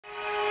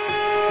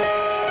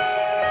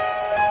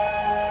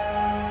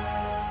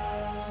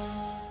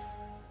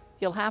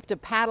You'll have to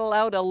paddle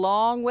out a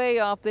long way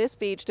off this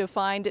beach to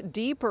find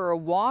deeper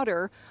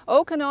water.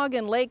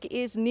 Okanagan Lake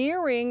is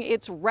nearing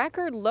its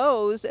record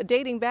lows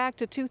dating back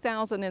to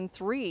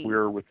 2003.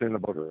 We're within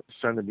about a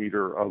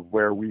centimeter of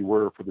where we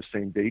were for the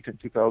same date in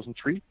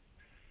 2003.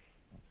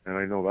 And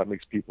I know that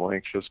makes people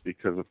anxious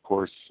because, of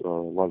course, a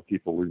lot of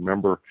people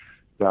remember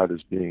that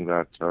as being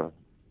that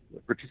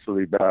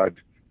particularly bad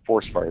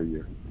forest fire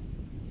year.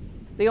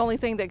 The only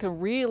thing that can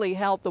really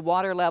help the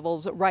water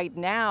levels right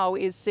now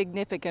is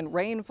significant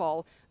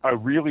rainfall. A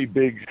really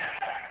big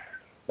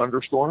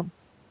thunderstorm,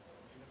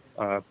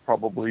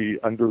 probably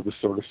under the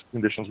sort of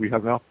conditions we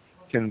have now,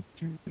 can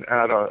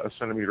add a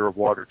centimeter of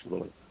water to the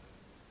lake.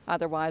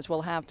 Otherwise,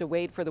 we'll have to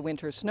wait for the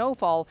winter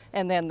snowfall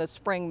and then the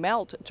spring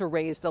melt to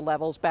raise the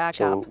levels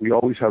back up. So we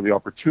always have the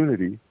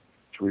opportunity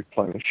to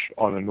replenish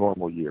on a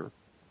normal year.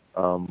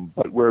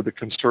 But where the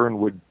concern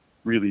would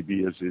really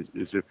be is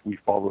if we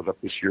followed up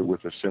this year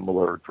with a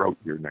similar drought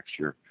year next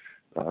year,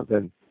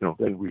 then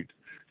we'd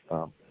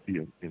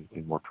be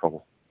in more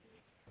trouble.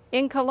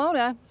 In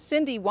Kelowna,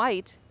 Cindy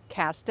White,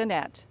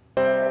 Castanet.